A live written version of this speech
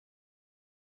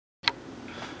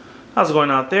How's it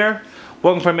going out there?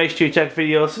 Welcome from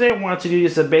H2TechVideos. Today I wanted to do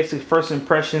just a basic first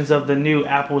impressions of the new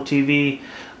Apple TV.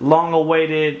 Long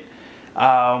awaited.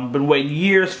 Been waiting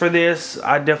years for this.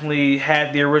 I definitely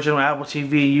had the original Apple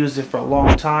TV, used it for a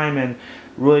long time, and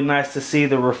really nice to see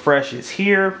the refresh is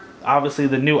here. Obviously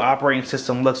the new operating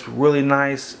system looks really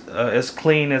nice, as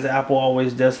clean as Apple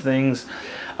always does things.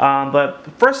 But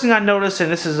the first thing I noticed,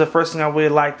 and this is the first thing I really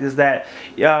liked, is that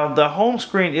the home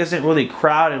screen isn't really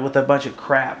crowded with a bunch of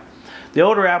crap. The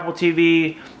older Apple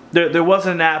TV, there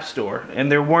wasn't an app store,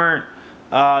 and there weren't,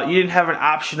 you didn't have an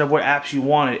option of what apps you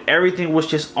wanted. Everything was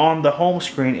just on the home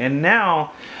screen. And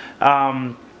now,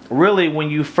 really when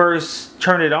you first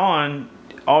turn it on,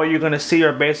 all you're going to see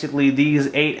are basically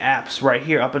these 8 apps right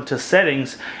here up into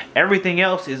settings. Everything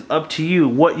else is up to you.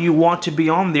 What you want to be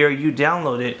on there, you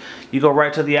download it. You go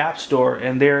right to the app store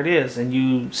and there it is. And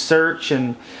you search,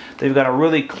 and they've got a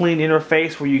really clean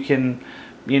interface where you can,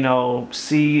 you know,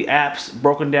 see apps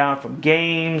broken down from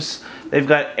games. They've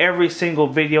got every single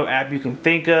video app you can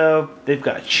think of. They've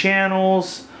got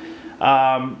channels.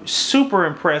 Super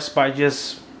impressed by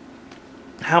just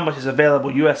how much is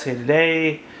available. USA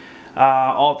Today.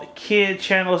 All the kid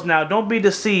channels. Now don't be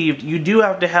deceived, you do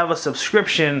have to have a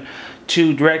subscription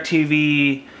to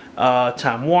DirecTV,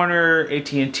 Time Warner,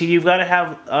 AT&T. You've got to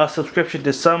have a subscription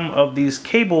to some of these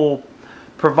cable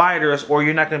providers, or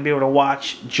you're not going to be able to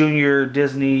watch Junior,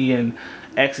 Disney, and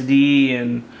XD,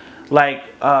 and like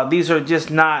these are just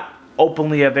not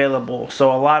openly available.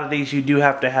 So a lot of these you do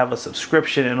have to have a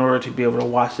subscription in order to be able to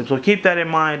watch them. So keep that in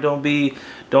mind.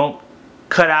 Don't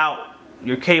cut out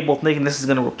your cable thinking this is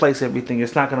going to replace everything.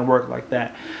 It's not going to work like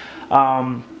that.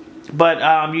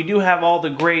 But you do have all the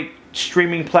great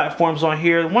streaming platforms on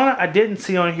here. One I didn't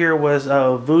see on here was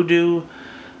Vudu.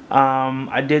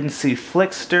 I didn't see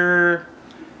Flickster.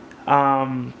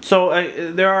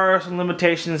 So there are some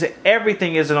limitations.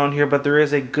 Everything isn't on here, but there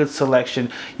is a good selection.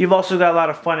 You've also got a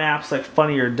lot of fun apps like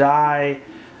Funny or Die.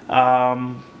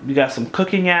 You got some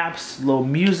cooking apps, little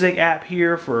music app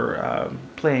here for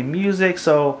playing music.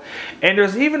 So, and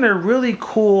there's even a really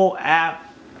cool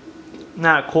app,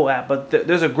 not a cool app, but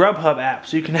there's a Grubhub app,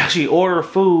 so you can actually order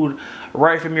food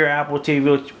right from your Apple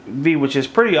TV, which is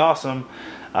pretty awesome.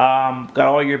 Got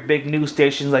all your big news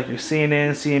stations like your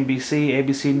CNN, CNBC,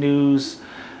 ABC News,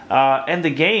 and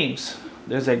the games.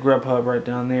 There's that Grubhub right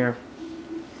down there.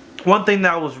 One thing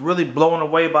that I was really blown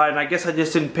away by, and I guess I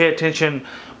just didn't pay attention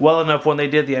well enough when they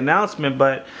did the announcement,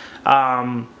 but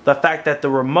the fact that the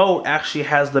remote actually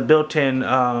has the built-in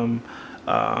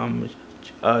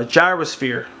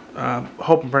gyrosphere.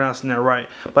 Hope I'm pronouncing that right.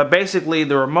 But basically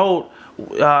the remote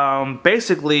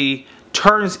basically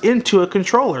turns into a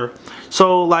controller.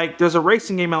 So like there's a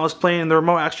racing game I was playing and the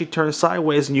remote actually turns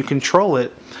sideways and you control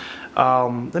it.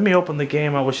 Let me open the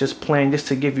game I was just playing just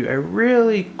to give you a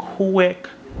really quick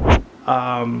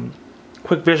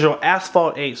visual.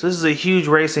 Asphalt 8. So this is a huge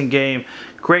racing game,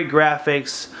 great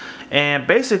graphics, and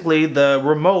basically the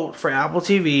remote for Apple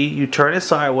TV, you turn it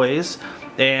sideways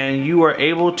and you are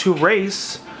able to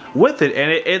race with it,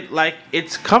 and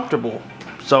it's comfortable.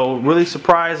 So really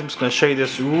surprised. I'm just going to show you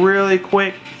this really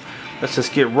quick. Let's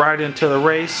just get right into the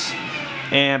race.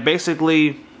 And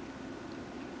basically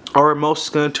our remote's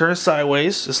going to turn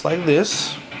sideways just like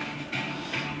this.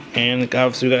 And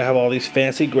obviously we gotta have all these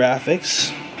fancy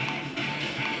graphics.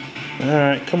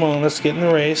 Alright, come on, let's get in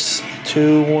the race.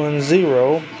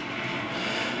 2-1-0.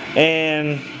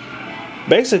 And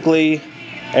basically,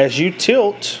 as you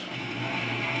tilt,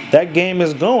 that game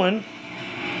is going.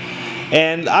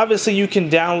 And obviously you can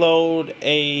download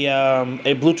a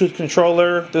Bluetooth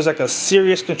controller. There's like a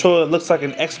Sirius controller that looks like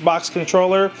an Xbox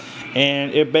controller,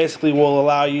 and it basically will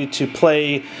allow you to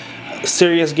play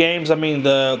serious games. I mean,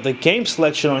 the game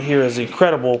selection on here is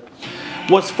incredible.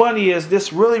 What's funny is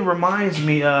this really reminds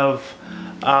me of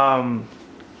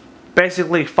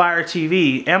basically Fire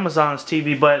TV, Amazon's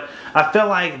TV, but I feel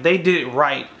like they did it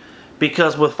right,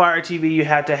 because with Fire TV you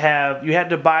had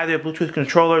to buy their Bluetooth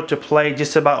controller to play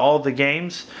just about all the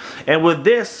games, and with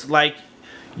this, like,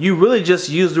 you really just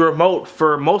use the remote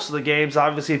for most of the games.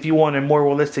 Obviously if you want a more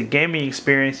realistic gaming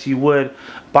experience you would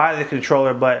buy the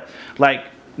controller, but like,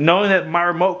 knowing that my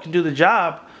remote can do the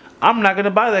job, I'm not going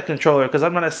to buy that controller because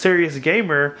I'm not a serious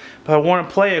gamer. But I want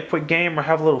to play a quick game or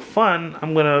have a little fun,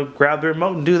 I'm going to grab the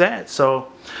remote and do that. So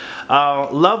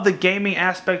love the gaming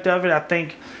aspect of it. I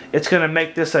think it's going to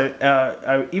make this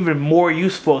a even more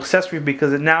useful accessory,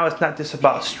 because now it's not just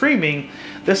about streaming.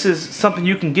 This is something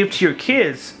you can give to your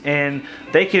kids and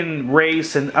they can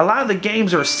race, and a lot of the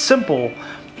games are simple.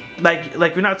 Like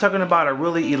you're not talking about a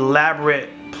really elaborate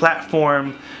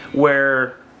platform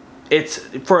where it's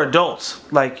for adults.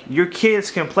 Like, your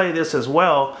kids can play this as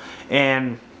well,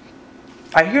 And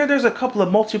I hear there's a couple of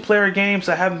multiplayer games.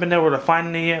 I haven't been able to find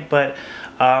any yet, but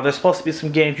there's supposed to be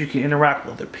some games you can interact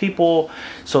with other people,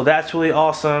 so that's really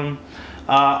awesome.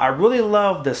 I really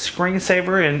love the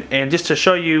screensaver, and just to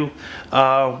show you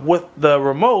with the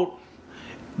remote,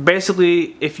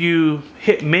 basically if you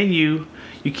hit menu,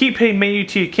 you keep hitting menu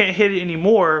till you can't hit it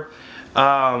anymore,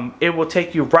 it will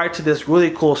take you right to this really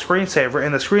cool screensaver,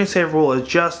 and the screensaver will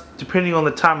adjust depending on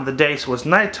the time of the day. So it's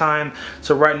nighttime,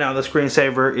 so right now the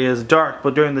screensaver is dark,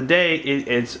 but during the day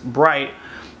it's bright.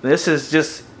 This is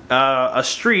just a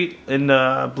street in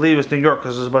I believe it's New York,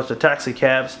 because there's a bunch of taxi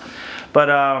cabs. But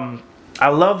I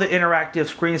love the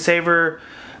interactive screensaver.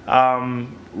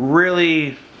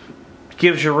 Really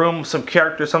gives your room some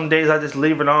character. Some days I just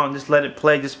leave it on, just let it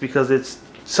play, just because it's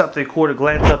something cool to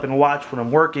glance up and watch when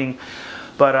I'm working.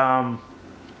 But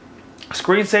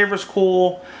screensaver's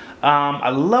cool. I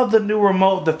love the new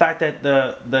remote. The fact that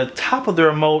the top of the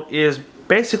remote is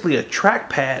basically a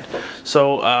trackpad.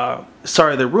 So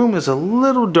sorry, the room is a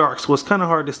little dark, so it's kind of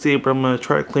hard to see, but I'm going to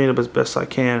try to clean it up as best I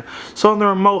can. So on the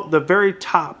remote, the very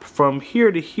top, from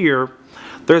here to here,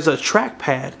 there's a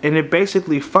trackpad, and it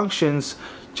basically functions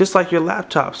just like your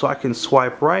laptop. So I can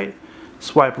swipe right,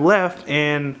 swipe left,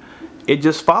 and it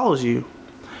just follows you.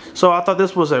 So I thought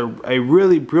this was a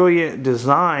really brilliant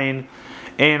design.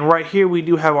 And right here we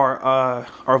do have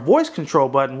our voice control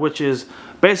button, which is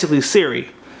basically Siri.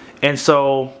 And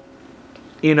so,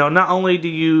 you know, not only do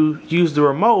you use the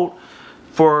remote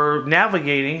for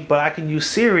navigating, but I can use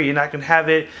Siri, and I can have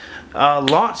it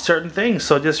launch certain things.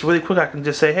 So just really quick, I can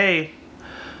just say, hey,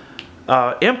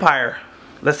 Empire.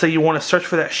 Let's say you want to search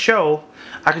for that show.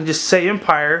 I can just say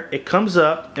Empire, it comes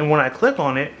up, and when I click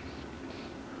on it,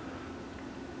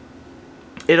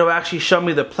 it'll actually show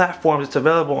me the platforms it's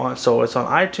available on. So it's on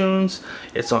iTunes,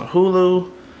 it's on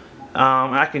Hulu.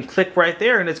 I can click right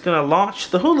there, and it's going to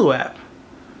launch the Hulu app.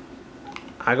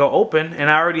 I go open, and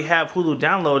I already have Hulu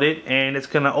downloaded, and it's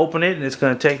going to open it, and it's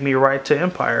going to take me right to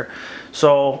Empire.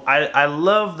 So I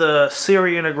love the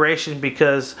Siri integration,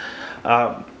 because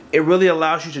it really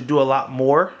allows you to do a lot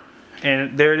more.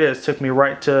 And there it is, took me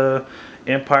right to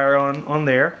Empire on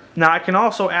there. Now I can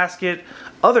also ask it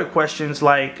other questions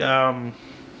like, oh,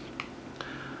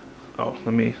 let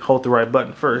me hold the right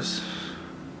button first.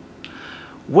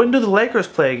 When do the Lakers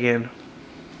play again?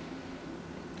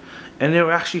 And it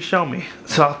will actually show me.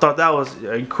 So I thought that was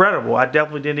incredible. I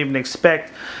definitely didn't even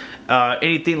expect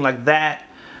anything like that.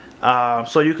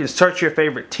 So you can search your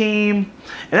favorite team.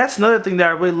 And that's another thing that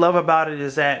I really love about it,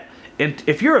 is that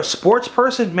if you're a sports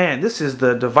person, man, this is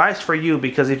the device for you.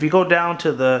 Because if you go down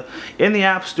to in the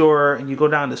App Store and you go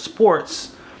down to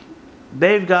sports,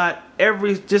 they've got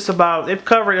they've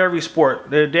covered every sport.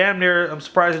 They're damn near, I'm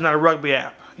surprised it's not a rugby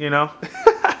app, you know.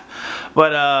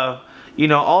 But you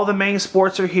know, all the main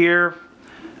sports are here.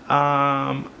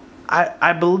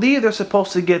 I believe they're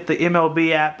supposed to get the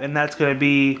MLB app, and that's going to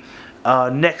be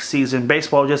next season.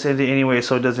 Baseball just ended anyway,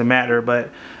 so it doesn't matter. But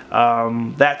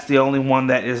that's the only one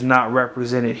that is not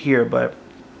represented here. But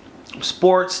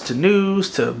sports to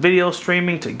news to video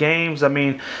streaming to games, I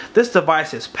mean, this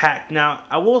device is packed. Now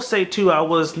I will say too, I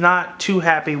was not too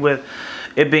happy with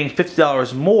it being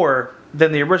 $50 more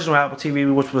than the original Apple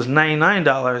TV, which was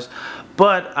 $99.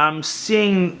 But I'm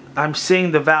seeing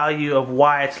the value of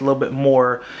why it's a little bit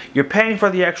more. You're paying for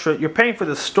the extra, you're paying for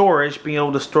the storage, being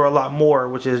able to store a lot more,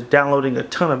 which is downloading a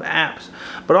ton of apps.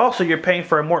 But also you're paying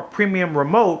for a more premium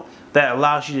remote that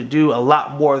allows you to do a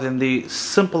lot more than the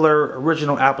simpler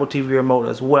original Apple TV remote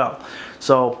as well.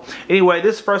 So anyway,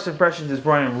 this first impressions is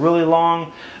running really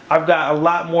long. I've got a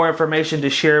lot more information to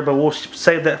share, but we'll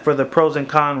save that for the pros and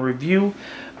cons review.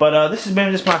 But this has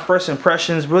been just my first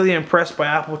impressions. Really impressed by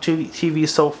Apple TV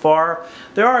so far.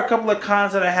 There are a couple of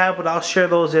cons that I have, but I'll share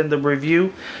those in the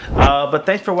review. But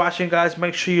thanks for watching, guys.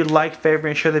 Make sure you like,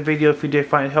 favorite, and share the video if you did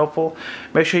find it helpful.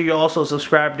 Make sure you also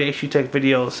subscribe to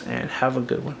H2TechVideos, and have a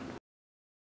good one.